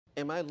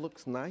Am I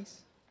looks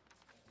nice?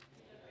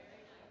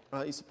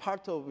 It's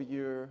part of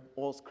your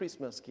old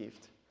Christmas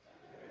gift.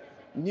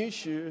 New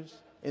shoes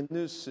and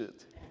new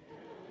suit.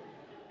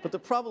 But the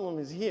problem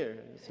is here.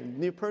 It's a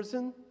new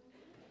person.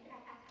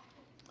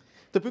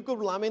 The book of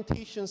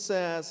Lamentations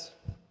says,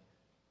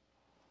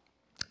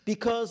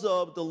 because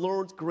of the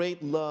Lord's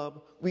great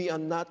love, we are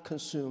not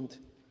consumed,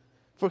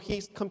 for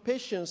his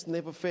compassions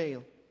never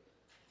fail.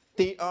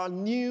 They are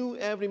new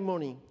every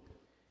morning.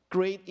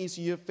 Great is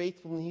your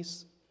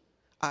faithfulness.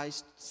 I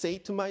say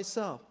to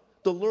myself,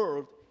 the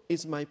Lord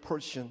is my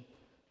portion.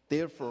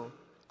 Therefore,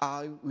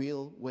 I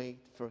will wait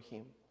for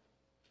him.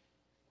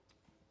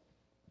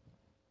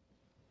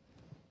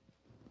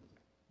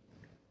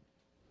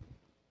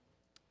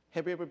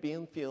 Have you ever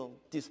feel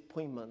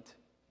disappointment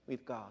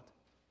with God?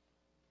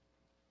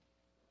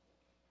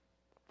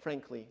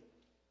 Frankly,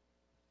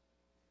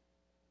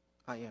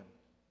 I am.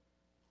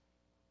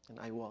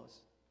 And I was.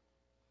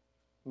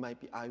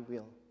 Might be I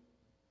will.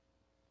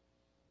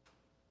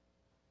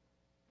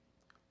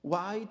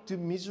 Why do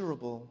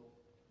miserable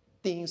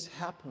things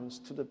happen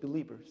to the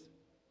believers?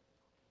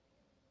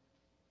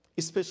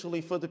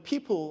 Especially for the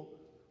people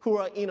who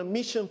are in a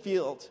mission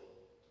field,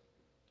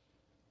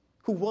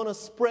 who want to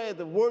spread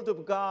the word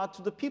of God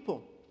to the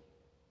people.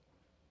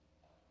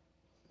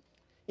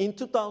 In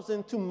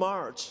 2002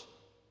 March,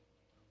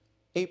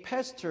 a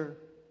pastor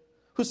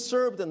who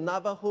served the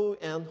Navajo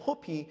and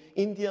Hopi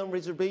Indian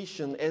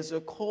reservation as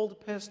a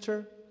called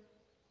pastor,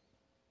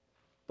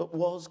 but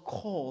was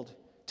called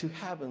to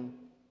heaven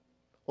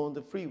on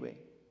the freeway.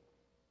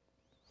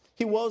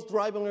 He was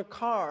driving a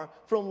car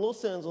from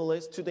Los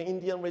Angeles to the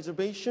Indian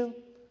reservation.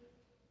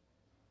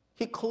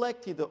 He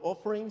collected the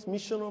offerings,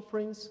 mission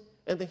offerings,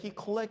 and then he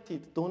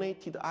collected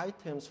donated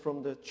items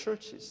from the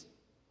churches.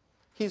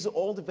 His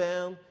old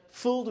van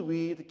filled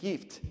with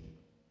gifts.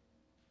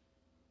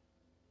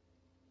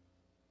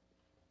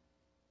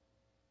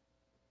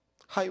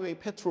 Highway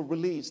Patrol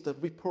released a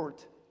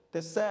report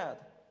that said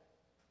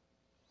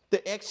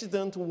the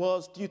accident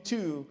was due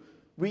to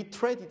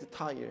retreaded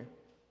tire.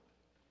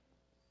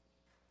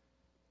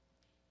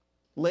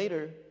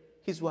 Later,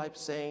 his wife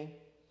saying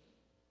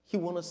he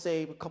want to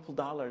save a couple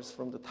dollars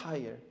from the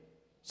tire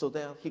so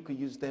that he could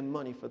use that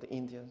money for the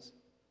Indians.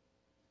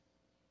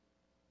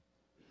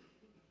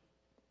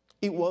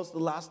 It was the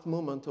last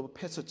moment of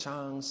Pastor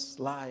Chang's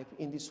life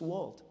in this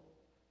world.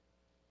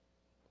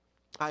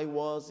 I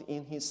was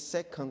in his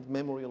second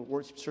memorial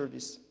worship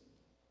service,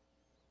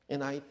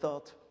 and I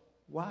thought,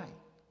 why?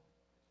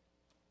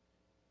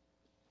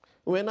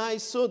 When I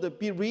saw the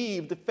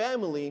bereaved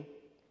family,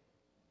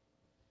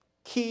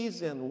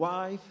 kids and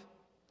wife,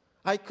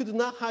 I could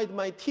not hide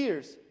my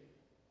tears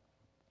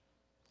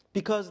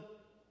because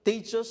they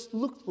just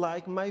looked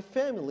like my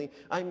family.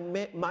 I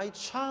met my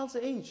child's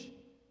age.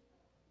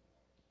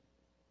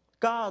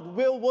 God,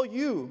 where were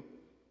you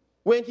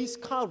when his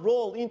car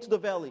rolled into the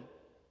valley?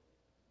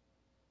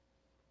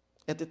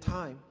 At the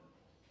time,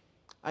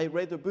 I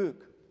read a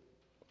book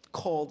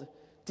called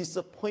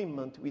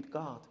Disappointment with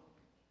God.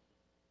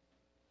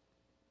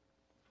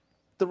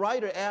 The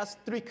writer asked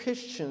 3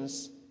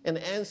 questions and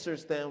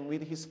answers them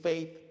with his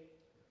faith.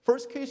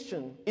 First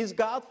question, is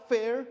God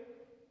fair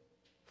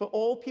for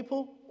all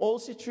people, all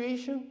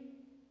situations?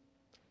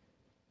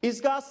 Is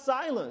God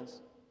silent?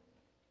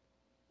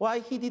 Why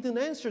he didn't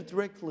answer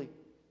directly?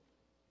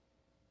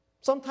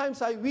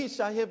 Sometimes I wish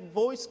I have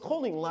voice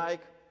calling like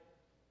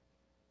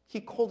he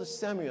called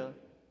Samuel.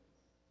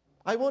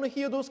 I want to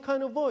hear those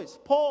kind of voice.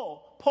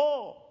 Paul,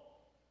 Paul.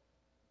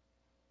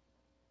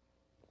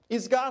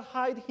 Is God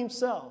hide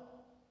himself?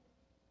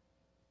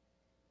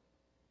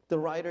 The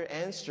writer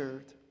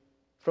answered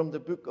from the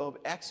book of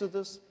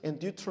Exodus and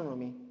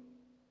Deuteronomy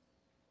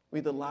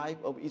with the life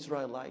of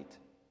Israelite.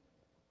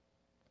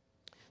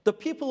 The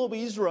people of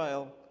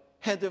Israel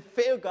had to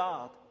fear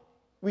God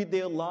with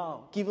their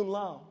law, given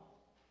law,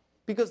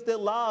 because their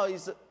law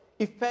is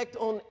effect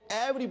on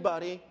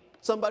everybody,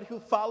 somebody who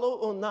follow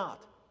or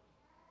not.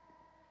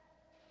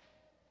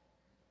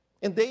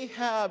 And they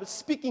have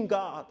speaking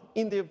God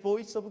in their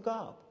voice of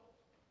God.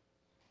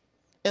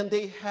 And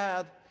they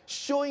had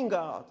showing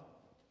God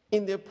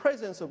in their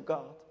presence of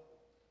God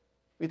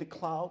with a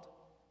cloud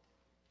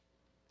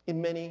in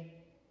many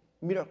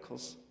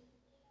miracles.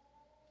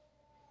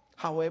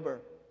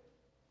 However,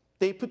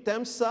 they put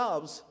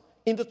themselves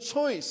in the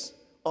choice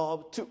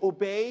of to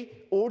obey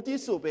or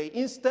disobey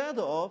instead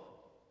of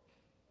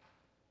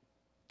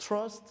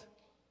trust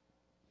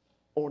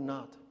or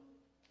not.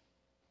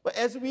 But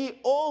as we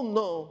all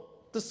know,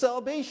 the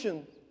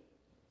salvation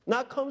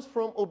not comes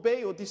from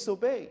obey or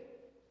disobey.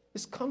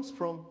 It comes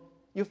from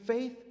your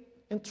faith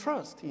and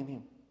trust in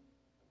him.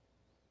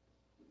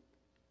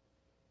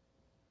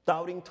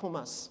 Doubting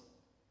Thomas.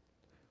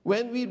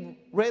 When we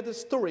read the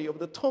story of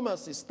the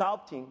Thomas is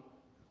doubting,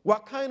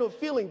 what kind of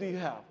feeling do you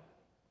have?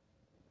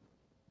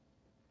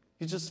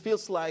 It just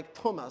feels like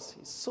Thomas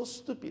is so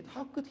stupid.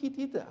 How could he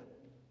do that?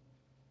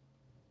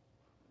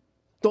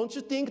 Don't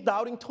you think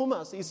doubting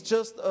Thomas is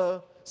just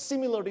a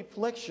similar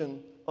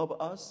reflection of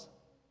us?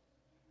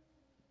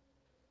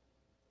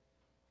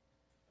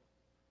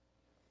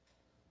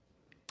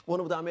 one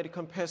of the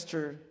American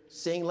pastors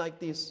saying like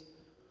this,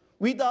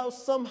 without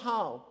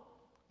somehow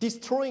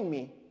destroying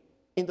me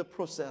in the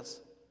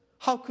process,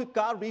 how could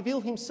God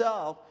reveal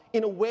himself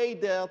in a way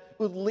that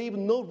would leave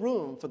no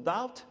room for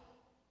doubt?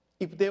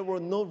 If there were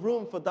no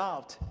room for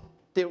doubt,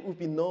 there would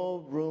be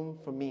no room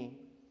for me.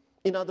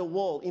 In other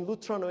words, in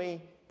Lutheran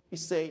way, we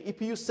say,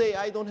 if you say,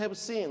 I don't have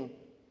sin,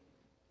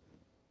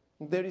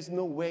 there is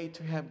no way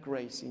to have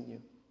grace in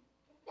you.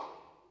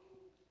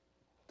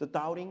 The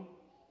doubting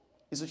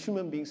is a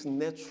human being's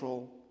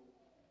natural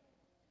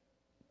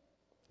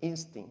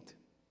instinct.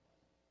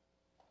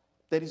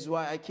 That is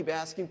why I keep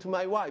asking to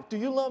my wife, do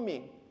you love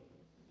me?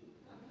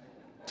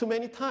 Too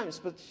many times,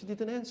 but she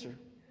didn't answer.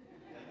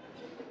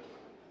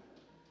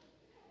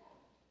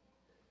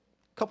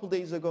 A couple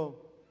days ago,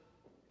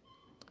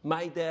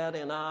 my dad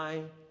and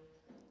I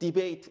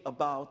debate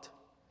about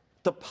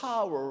the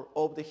power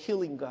of the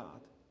healing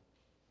God.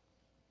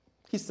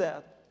 He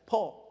said,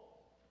 Paul,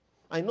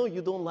 I know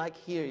you don't like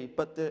hearing,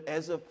 but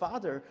as a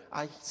father,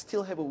 I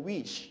still have a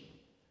wish.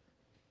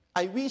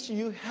 I wish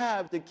you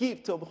have the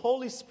gift of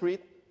Holy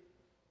Spirit,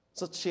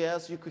 such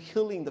as you could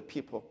healing the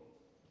people,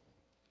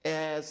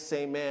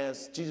 same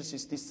as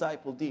Jesus'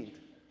 disciple did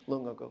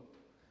long ago.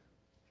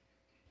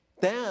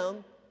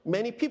 Then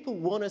many people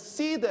want to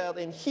see that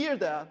and hear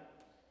that,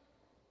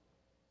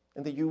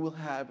 and then you will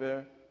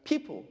have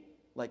people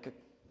like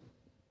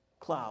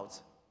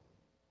clouds.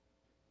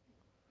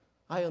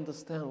 I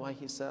understand why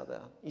he said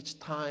that. Each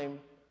time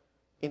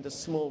in the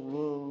small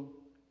room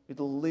with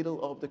a little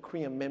of the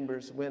Korean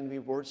members when we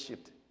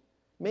worshiped,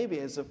 maybe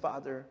as a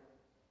father,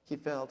 he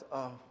felt,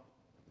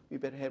 we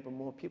better have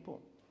more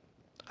people.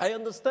 I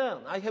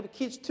understand. I have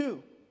kids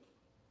too.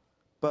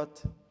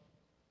 But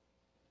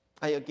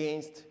I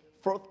against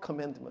fourth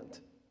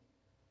commandment.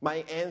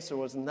 My answer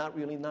was not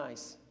really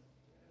nice.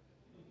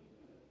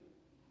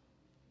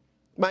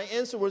 My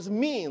answer was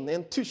mean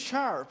and too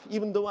sharp,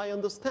 even though I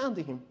understand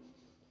him.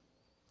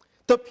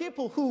 The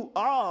people who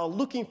are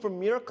looking for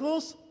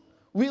miracles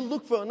will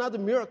look for another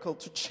miracle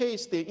to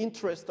chase their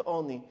interest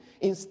only,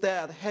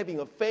 instead having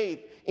a faith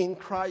in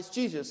Christ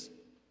Jesus.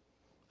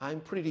 I'm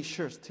pretty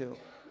sure still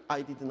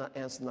I did not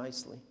answer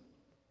nicely.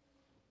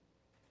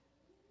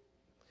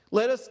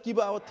 Let us give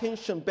our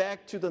attention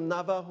back to the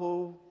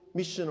Navajo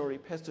missionary,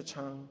 Pastor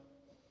Chang.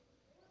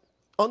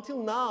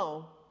 Until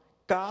now,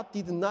 God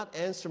did not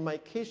answer my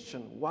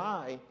question,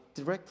 why,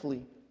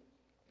 directly.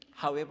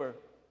 However,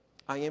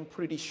 I am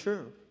pretty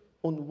sure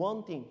on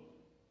one thing,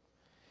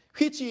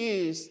 which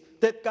is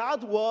that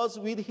God was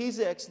with his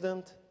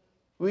accident,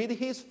 with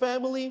his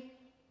family,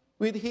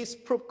 with his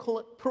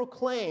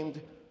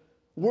proclaimed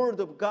word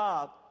of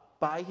God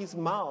by his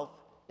mouth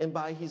and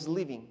by his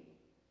living.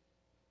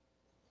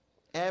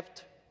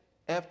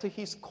 After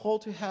his call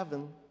to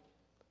heaven,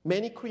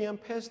 many Korean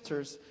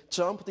pastors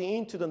jumped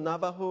into the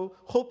Navajo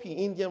Hopi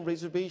Indian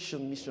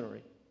Reservation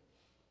missionary.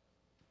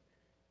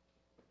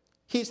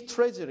 His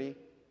tragedy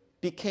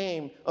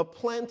became a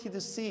planted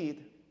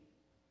seed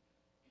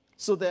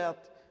so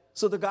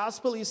the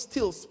gospel is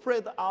still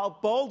spread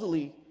out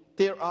boldly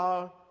there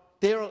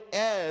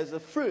as a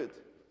fruit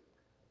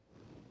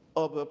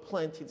of a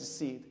planted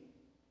seed.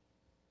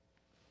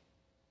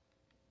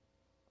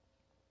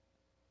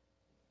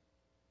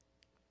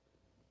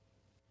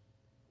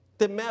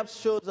 The map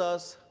shows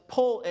us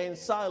Paul and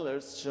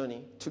Silas'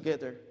 journey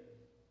together.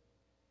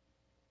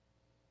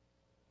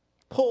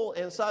 Paul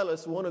and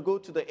Silas want to go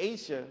to the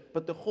Asia,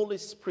 but the Holy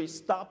Spirit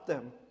stopped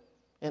them.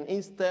 And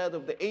instead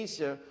of the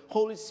Asia,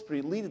 Holy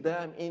Spirit lead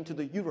them into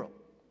the Europe.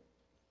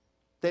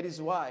 That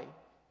is why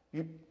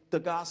the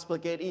gospel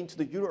get into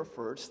the Europe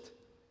first,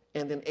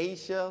 and then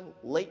Asia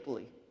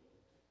lately.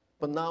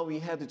 But now we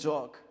have the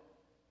joke.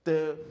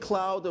 The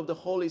cloud of the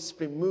Holy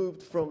Spirit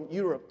moved from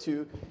Europe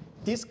to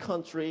this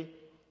country,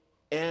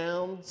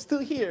 and still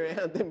here,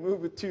 and then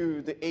moved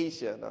to the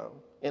Asia now,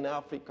 in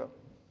Africa.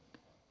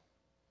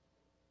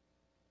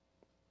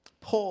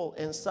 Paul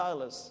and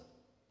Silas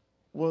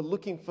were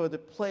looking for the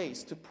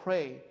place to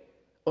pray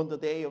on the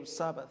day of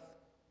Sabbath.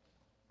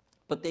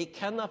 But they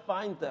cannot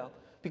find that,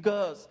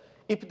 because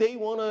if they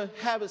want to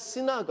have a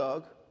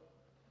synagogue,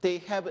 they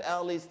have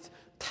at least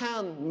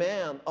 10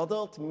 men,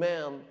 adult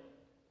men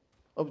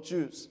of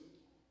Jews.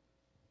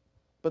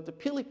 But the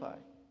Philippi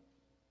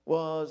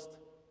was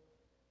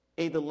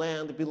the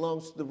land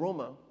belongs to the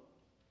Roma.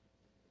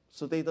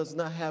 So they does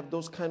not have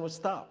those kind of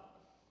stuff.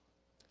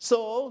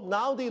 So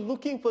now they're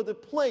looking for the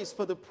place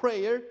for the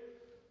prayer.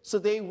 So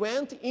they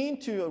went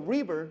into a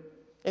river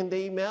and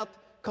they met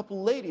a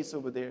couple ladies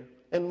over there.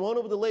 And one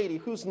of the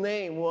ladies, whose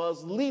name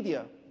was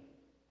Lydia,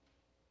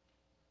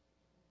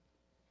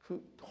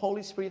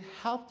 Holy Spirit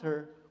helped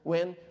her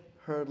when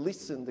her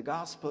listened the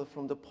gospel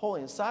from the Paul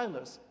and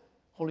Silas.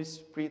 Holy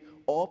Spirit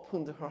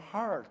opened her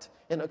heart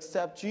and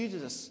accept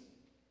Jesus,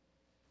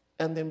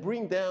 and then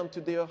bring them to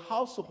their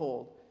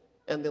household.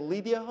 And then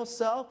Lydia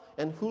herself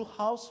and her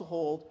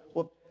household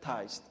were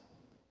baptized.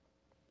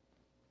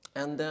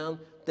 And then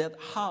that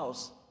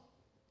house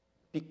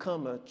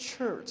became a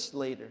church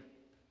later.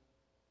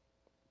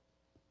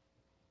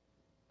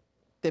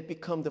 that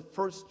became the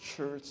first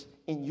church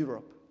in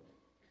Europe.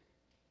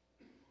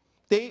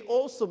 They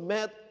also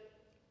met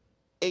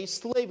a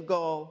slave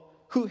girl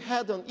who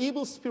had an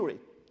evil spirit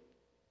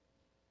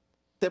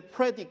that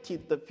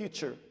predicted the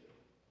future.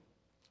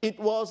 It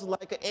was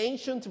like an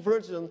ancient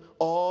version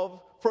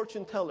of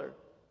fortune teller.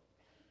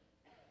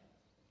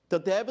 The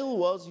devil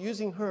was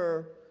using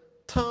her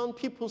to turn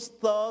people's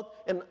thought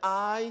and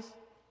eyes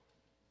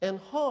and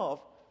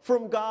heart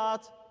from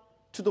God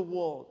to the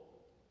world.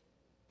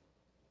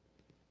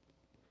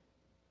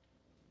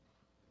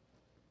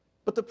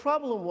 But the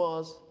problem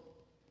was,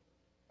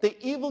 the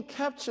evil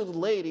captured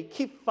lady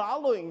kept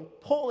following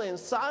Paul and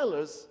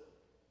Silas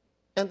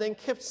and then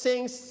kept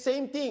saying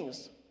same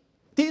things.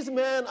 These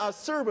men are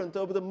servants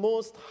of the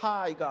Most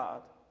High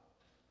God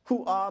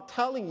who are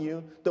telling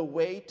you the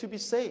way to be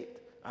saved.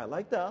 I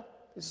like that.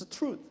 It's the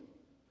truth.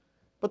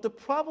 But the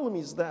problem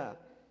is that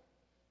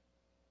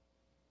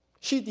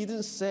she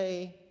didn't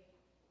say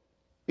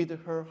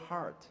with her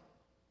heart.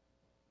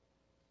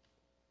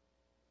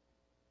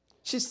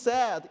 She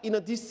said in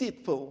a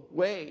deceitful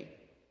way,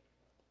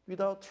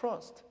 without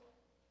trust.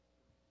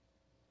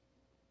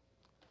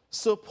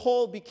 So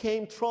Paul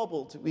became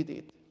troubled with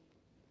it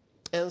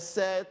and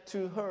said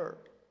to her,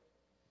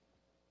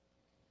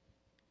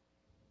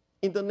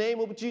 in the name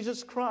of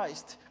Jesus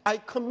Christ, I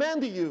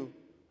command you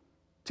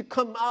to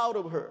come out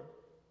of her.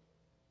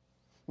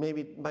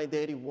 Maybe my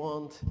daddy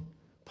wants,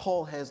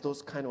 Paul has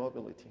those kind of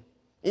ability.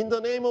 In the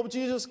name of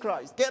Jesus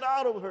Christ, get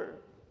out of her.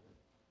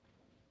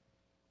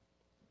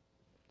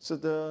 So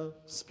the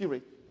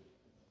spirit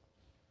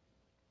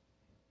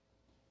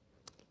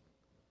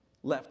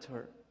left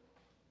her.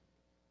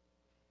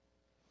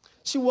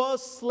 She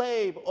was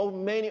slave of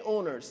many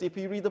owners. If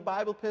you read the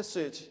Bible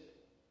passage,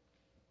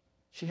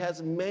 she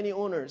has many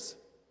owners.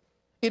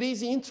 It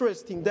is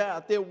interesting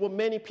that there were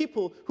many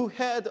people who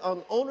had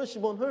an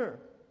ownership on her.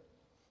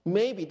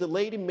 Maybe the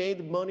lady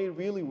made money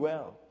really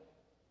well.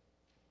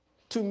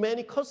 Too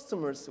many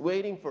customers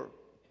waiting for her.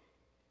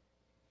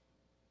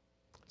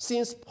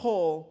 Since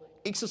Paul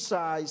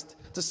exercised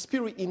the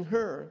spirit in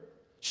her,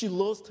 she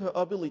lost her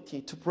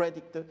ability to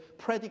predict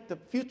the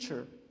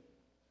future.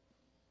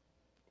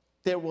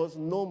 There was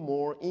no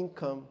more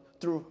income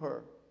through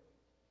her.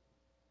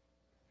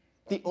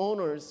 The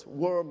owners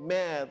were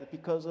mad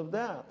because of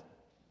that.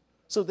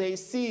 So they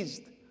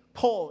seized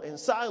Paul and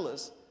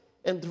Silas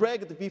and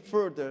dragged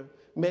before the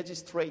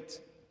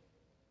magistrate.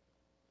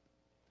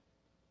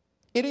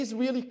 It is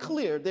really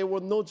clear there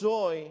were no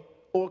joy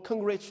or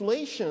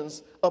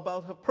congratulations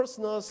about her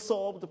personal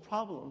solved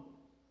problem.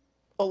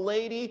 A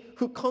lady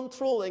who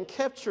controlled and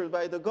captured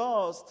by the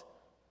ghost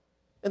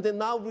and then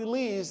now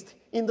released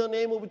in the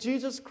name of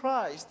Jesus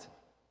Christ.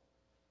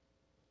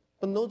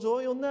 But no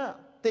joy on that.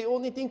 They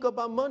only think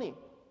about money.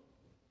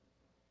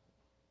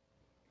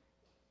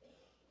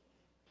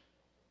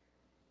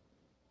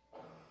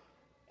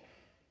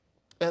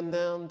 And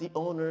then the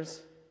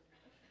owners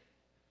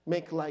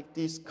make like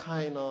this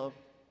kind of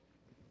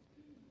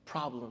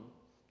problem.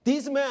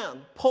 These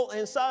men, Paul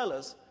and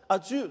Silas, are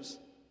Jews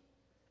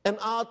and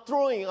are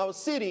throwing our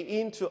city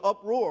into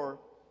uproar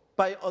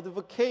by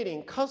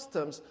advocating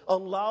customs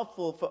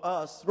unlawful for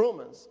us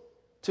Romans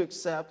to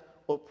accept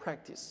or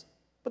practice.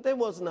 But that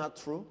was not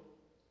true.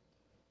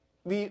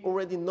 We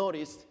already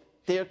noticed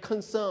their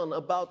concern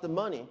about the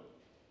money,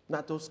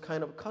 not those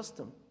kind of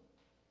custom.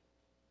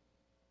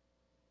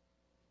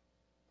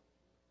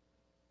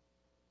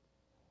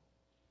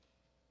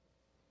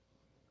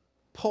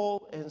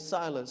 Paul and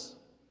Silas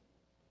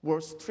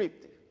were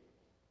stripped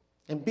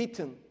and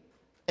beaten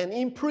and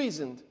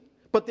imprisoned,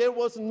 but there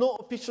was no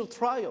official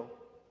trial.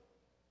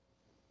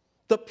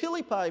 The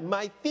Philippi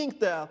might think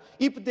that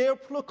if their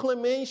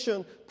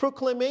proclamation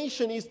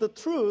is the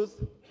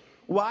truth,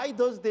 why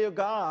does their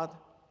God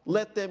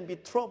let them be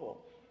troubled?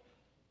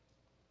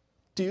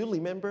 Do you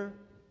remember?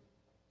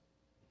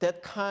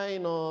 That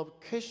kind of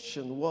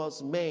question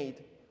was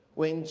made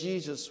when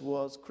Jesus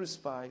was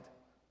crucified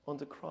on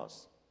the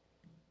cross.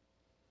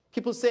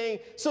 People saying,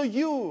 so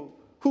you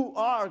who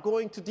are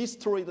going to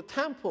destroy the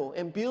temple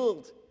and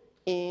build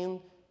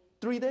in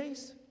 3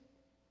 days,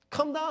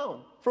 come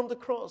down from the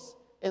cross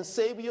and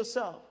save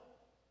yourself.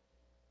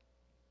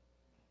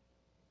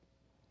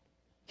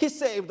 He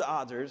saved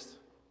others,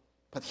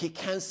 but he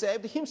can't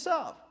save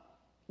himself.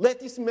 Let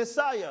this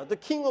Messiah, the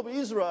King of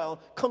Israel,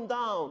 come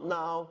down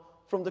now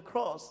from the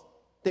cross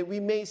that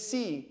we may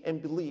see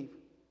and believe.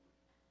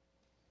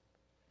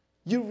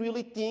 You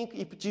really think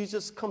if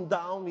Jesus come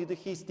down with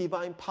his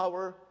divine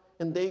power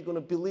and they're going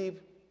to believe?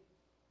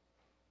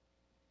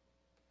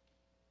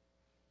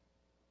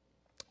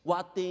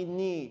 What they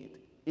need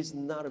is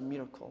not a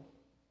miracle.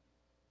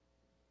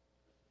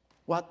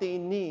 What they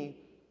need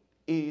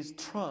is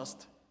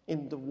trust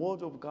in the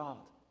Word of God.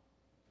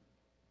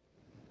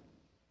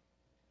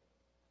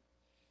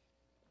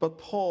 But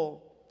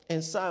Paul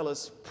and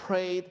Silas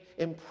prayed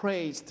and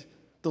praised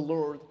the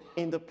Lord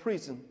in the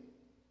prison.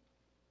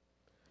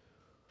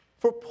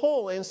 For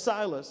Paul and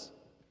Silas,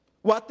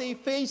 what they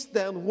faced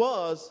then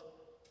was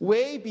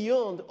way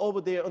beyond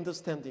over their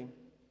understanding.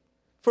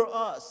 For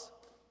us,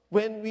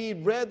 when we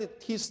read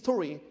his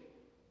story,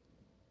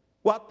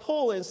 what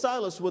Paul and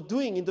Silas were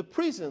doing in the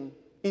prison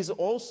is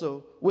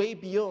also way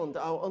beyond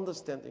our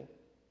understanding.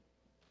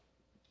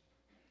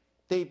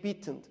 They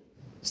beaten,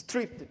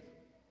 stripped,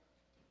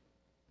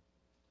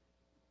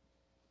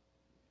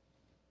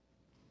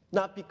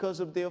 not because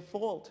of their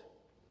fault,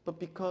 but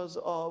because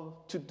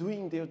of to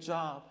doing their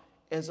job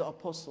as an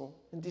apostle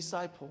and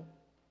disciple.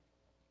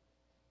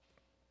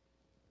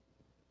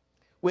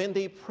 When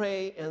they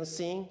pray and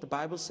sing, the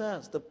Bible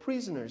says the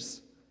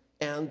prisoners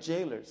and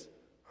jailers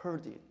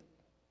heard it.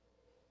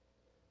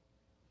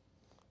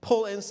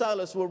 Paul and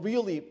Silas were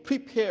really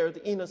prepared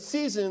in a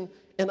season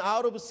and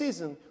out of a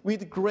season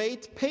with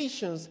great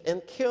patience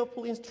and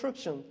careful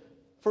instruction.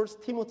 1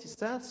 Timothy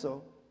says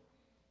so.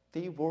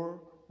 They were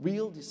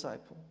real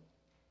disciples.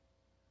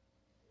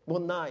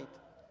 One night,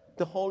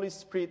 the Holy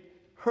Spirit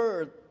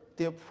heard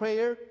their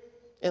prayer,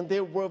 and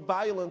there were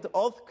violent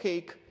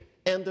earthquake,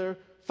 and the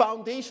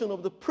foundation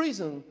of the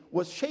prison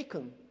was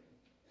shaken.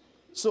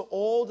 So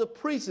all the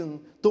prison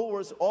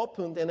doors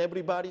opened, and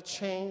everybody's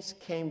chains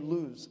came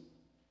loose.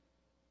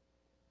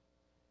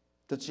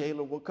 The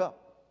jailer woke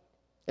up,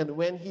 and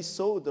when he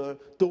saw the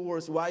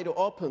doors wide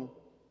open,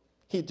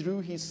 he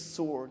drew his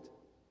sword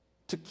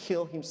to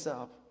kill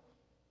himself.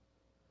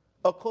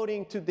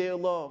 According to their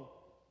law,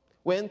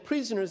 when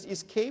prisoners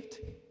escaped,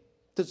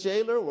 the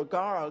jailer or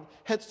guard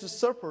had to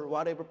suffer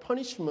whatever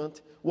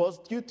punishment was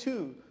due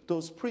to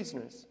those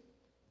prisoners.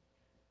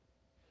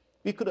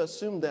 We could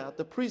assume that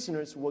the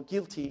prisoners were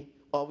guilty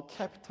of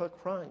capital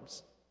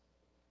crimes.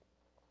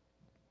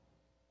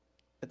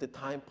 At the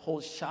time,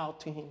 Paul shouted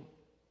to him,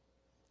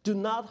 "Do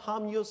not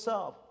harm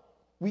yourself.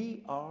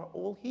 We are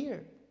all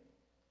here."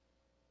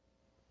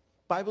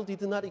 Bible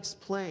did not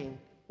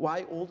explain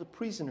why all the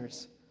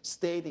prisoners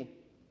stayed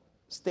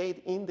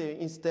in there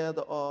instead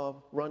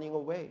of running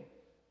away.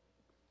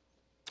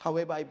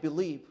 However, I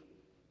believe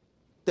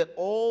that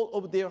all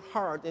of their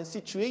heart and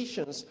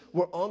situations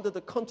were under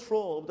the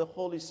control of the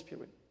Holy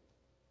Spirit.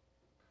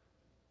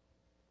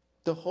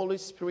 The Holy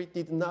Spirit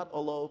did not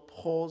allow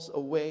Paul's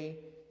away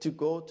to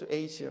go to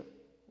Asia.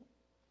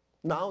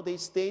 Now they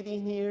stayed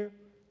in here,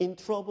 in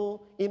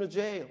trouble, in a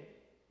jail.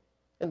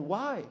 And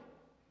why?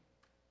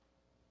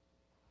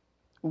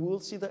 We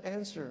will see the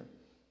answer.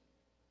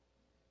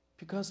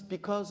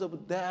 Because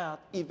of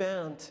that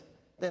event,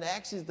 that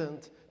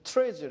accident,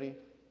 tragedy,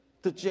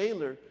 the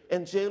jailer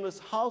and jailer's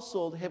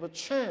household have a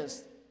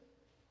chance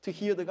to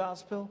hear the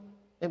gospel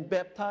and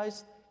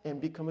baptize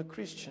and become a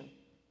Christian.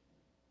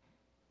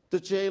 The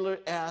jailer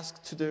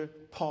asked to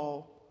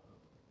Paul,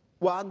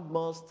 "What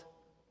must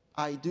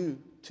I do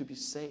to be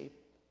saved?"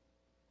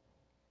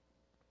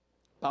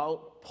 Now,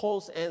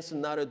 Paul's answer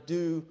not a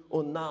do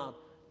or not,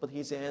 but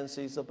his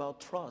answer is about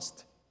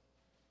trust.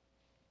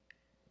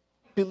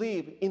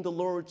 Believe in the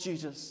Lord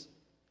Jesus,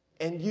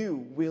 and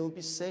you will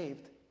be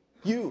saved.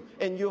 You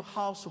and your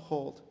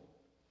household.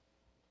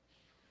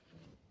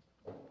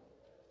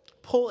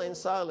 Paul and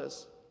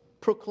Silas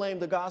proclaimed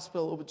the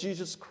gospel of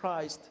Jesus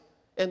Christ,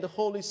 and the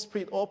Holy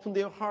Spirit opened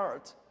their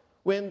heart.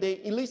 When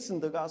they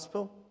listened to the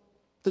gospel,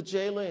 the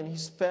jailer and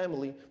his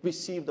family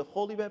received the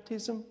holy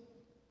baptism.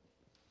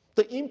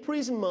 The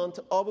imprisonment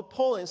of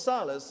Paul and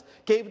Silas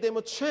gave them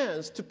a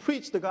chance to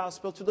preach the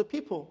gospel to the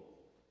people.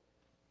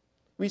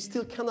 We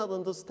still cannot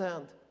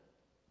understand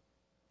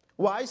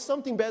why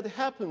something bad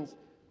happened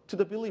to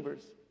the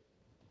believers.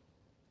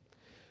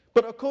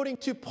 But according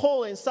to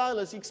Paul and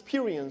Silas'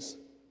 experience,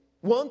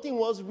 one thing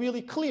was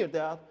really clear,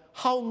 that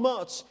how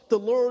much the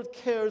Lord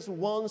cares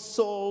one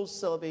soul's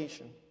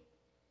salvation.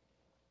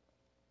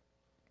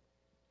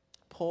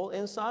 Paul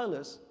and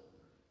Silas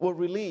were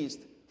released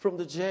from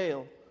the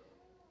jail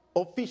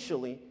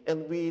officially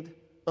and with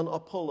an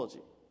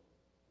apology.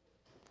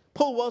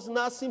 Paul was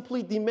not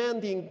simply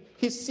demanding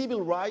his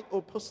civil right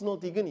or personal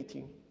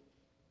dignity.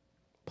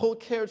 Paul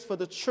cared for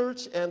the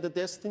church and the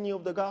destiny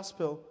of the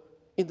gospel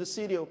in the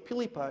city of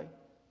Philippi.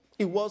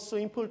 It was so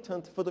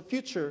important for the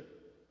future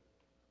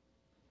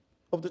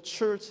of the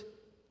church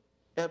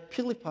at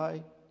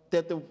Philippi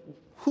that the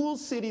whole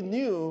city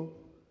knew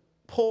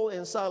Paul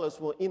and Silas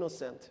were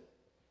innocent.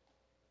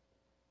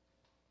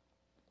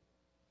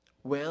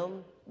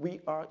 When we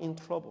are in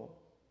trouble,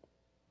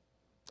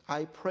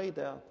 I pray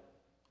that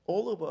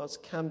all of us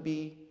can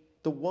be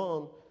the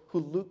one who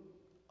look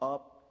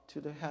up to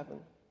the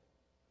heaven,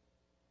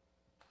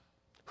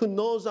 who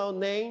knows our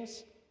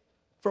names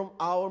from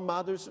our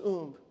mother's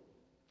womb.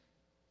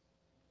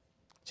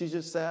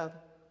 Jesus said,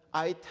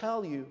 "I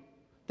tell you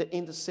that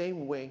in the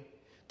same way,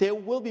 there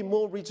will be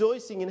more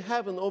rejoicing in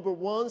heaven over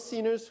one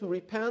sinner who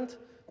repent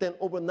than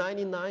over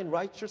 99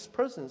 righteous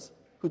persons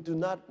who do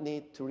not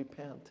need to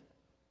repent."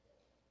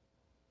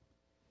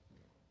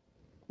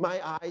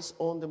 My eyes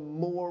on the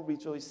more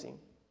rejoicing.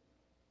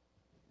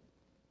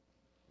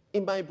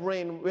 In my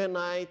brain, when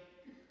I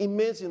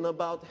imagine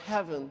about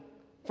heaven,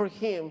 for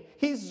him,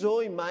 his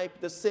joy might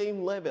be the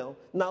same level,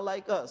 not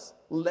like us,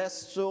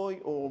 less joy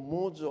or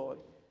more joy.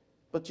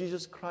 But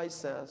Jesus Christ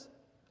says,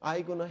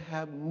 I'm going to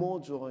have more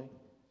joy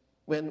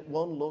when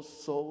one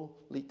lost soul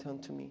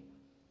returns to me.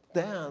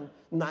 than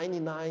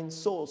 99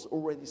 souls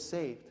already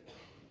saved.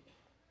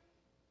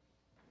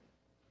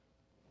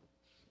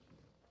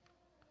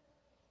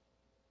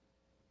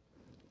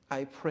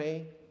 I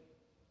pray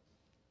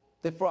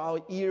that for our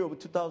year of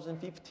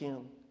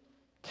 2015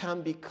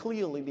 can be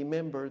clearly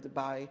remembered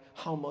by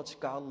how much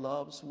God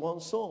loves one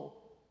soul.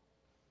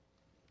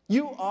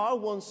 You are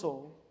one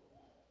soul.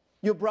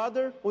 Your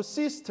brother or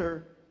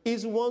sister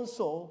is one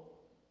soul.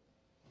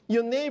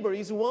 Your neighbor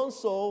is one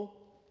soul,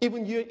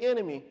 even your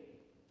enemy.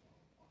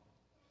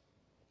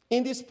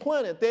 In this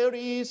planet, there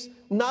is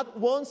not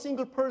one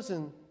single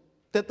person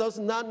that does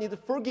not need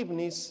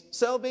forgiveness,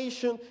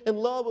 salvation, and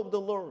love of the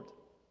Lord.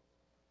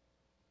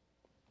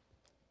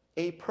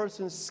 A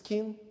person's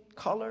skin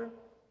color,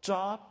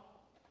 job,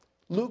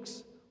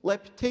 looks,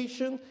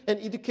 reputation, and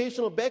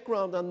educational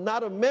background are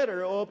not a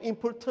matter of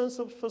importance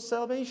for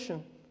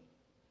salvation.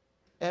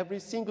 Every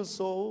single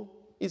soul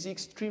is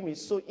extremely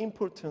so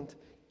important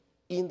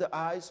in the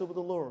eyes of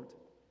the Lord.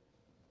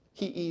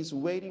 He is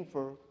waiting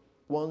for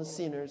one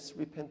sinner's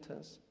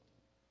repentance.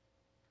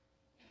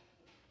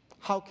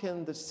 How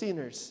can the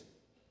sinners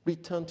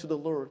return to the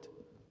Lord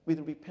with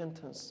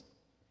repentance?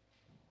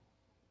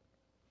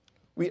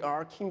 We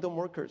are kingdom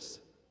workers,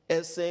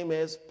 as same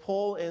as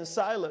Paul and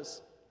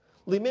Silas.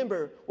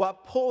 Remember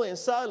what Paul and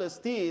Silas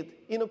did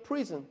in a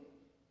prison.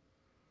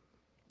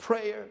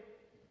 Prayer,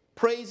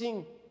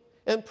 praising,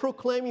 and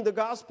proclaiming the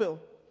gospel.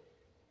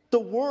 The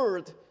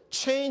word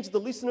changed the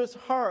listener's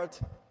heart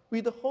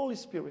with the Holy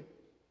Spirit.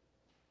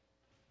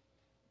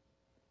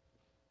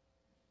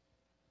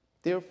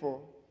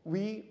 Therefore,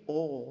 we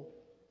all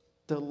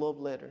the love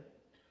letter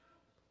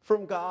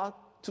from God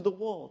to the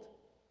world.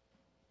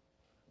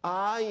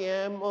 I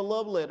am a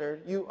love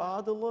letter. You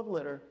are the love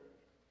letter.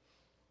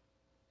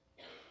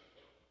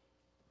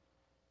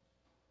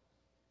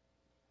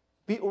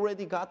 We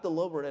already got the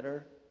love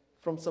letter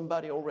from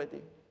somebody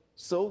already.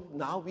 So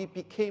now we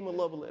became a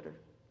love letter.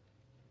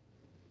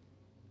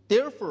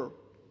 Therefore,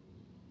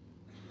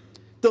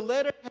 the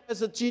letter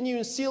has a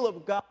genuine seal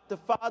of God, the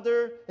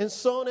Father and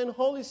Son and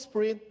Holy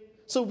Spirit,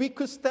 so we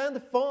could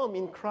stand firm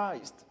in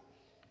Christ.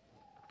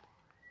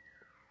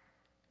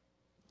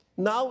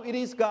 Now it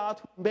is God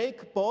who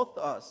make both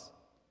us,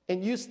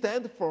 and you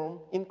stand firm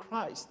in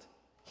Christ.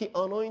 He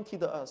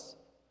anointed us,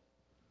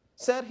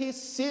 set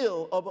his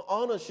seal of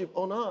ownership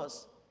on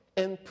us,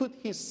 and put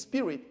his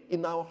spirit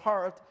in our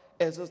heart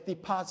as a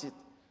deposit,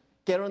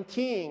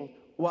 guaranteeing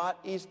what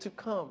is to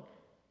come.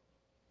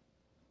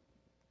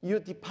 Your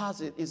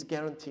deposit is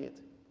guaranteed,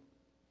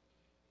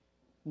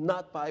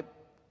 not by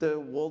the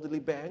worldly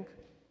bank,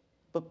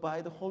 but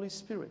by the Holy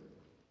Spirit.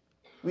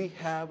 We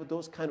have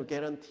those kind of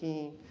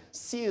guaranteeing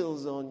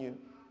seals on you.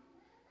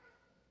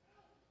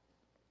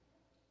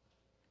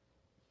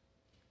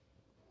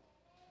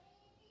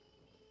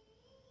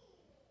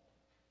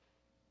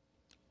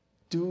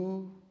 We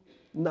do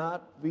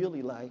not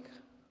really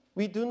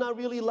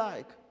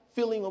like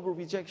feeling of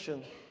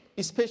rejection,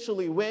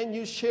 especially when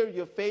you share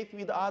your faith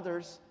with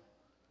others.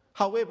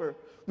 However,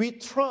 we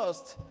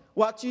trust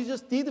what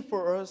Jesus did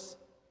for us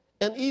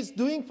and is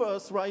doing for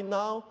us right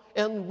now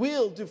and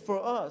will do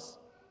for us.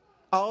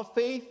 Our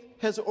faith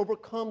has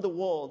overcome the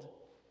world.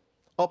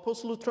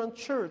 Apostle Lutheran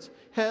Church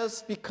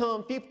has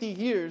become 50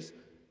 years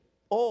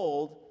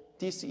old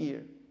this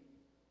year.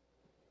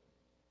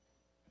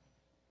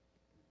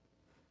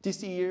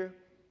 This year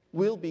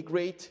will be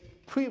great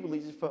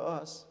privilege for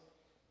us.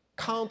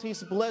 Count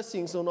his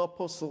blessings on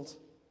apostles.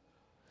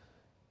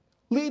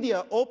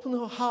 Lydia opened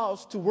her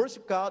house to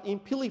worship God in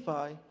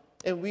Philippi,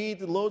 and with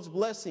the Lord's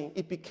blessing,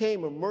 it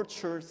became a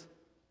matured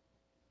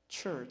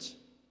church.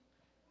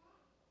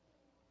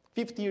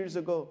 50 years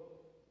ago,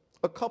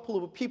 a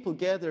couple of people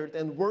gathered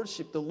and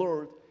worshiped the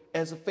Lord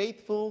as a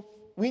faithful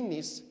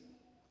witness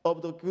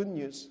of the good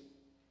news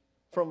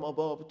from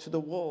above to the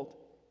world.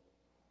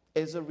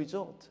 As a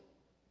result,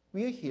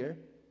 we are here,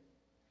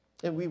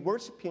 and we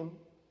worship him,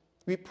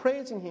 we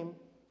praise him,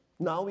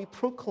 now we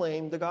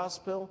proclaim the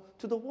gospel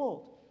to the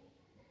world.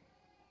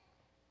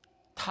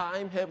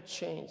 Time have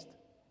changed.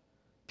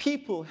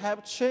 People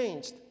have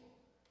changed.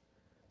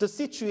 The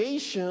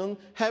situation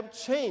have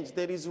changed.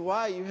 That is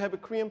why you have a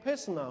Korean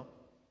person now.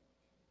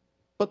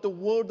 But the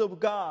word of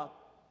God,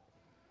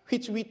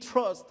 which we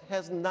trust,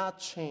 has not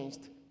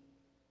changed.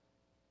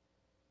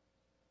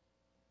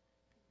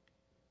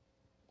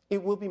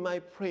 It will be my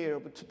prayer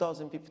of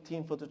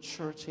 2015 for the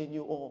church and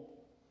you all.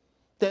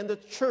 Then the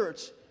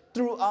church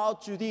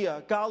throughout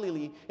Judea,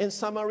 Galilee, and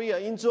Samaria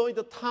enjoyed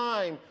the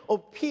time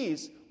of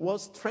peace,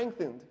 was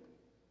strengthened,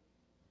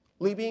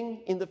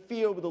 living in the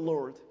fear of the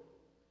Lord,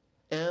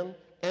 and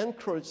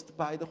encouraged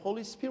by the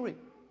Holy Spirit,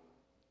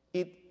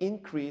 it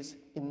increased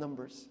in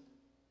numbers.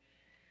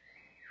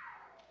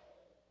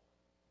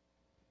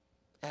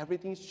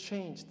 Everything's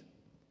changed,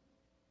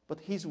 but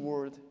his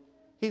word,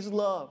 his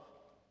love,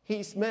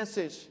 his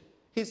message,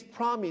 his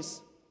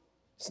promise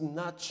is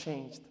not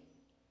changed.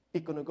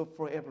 It's going to go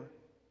forever.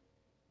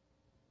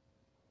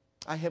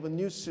 I have a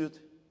new suit,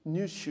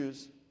 new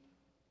shoes,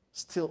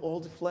 still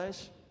old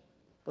flesh,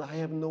 but I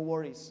have no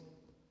worries.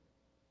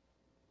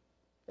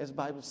 As the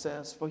Bible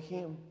says, for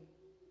him,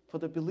 for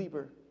the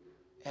believer,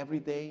 every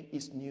day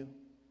is new.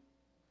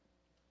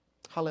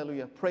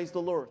 Hallelujah. Praise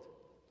the Lord.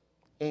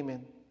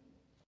 Amen.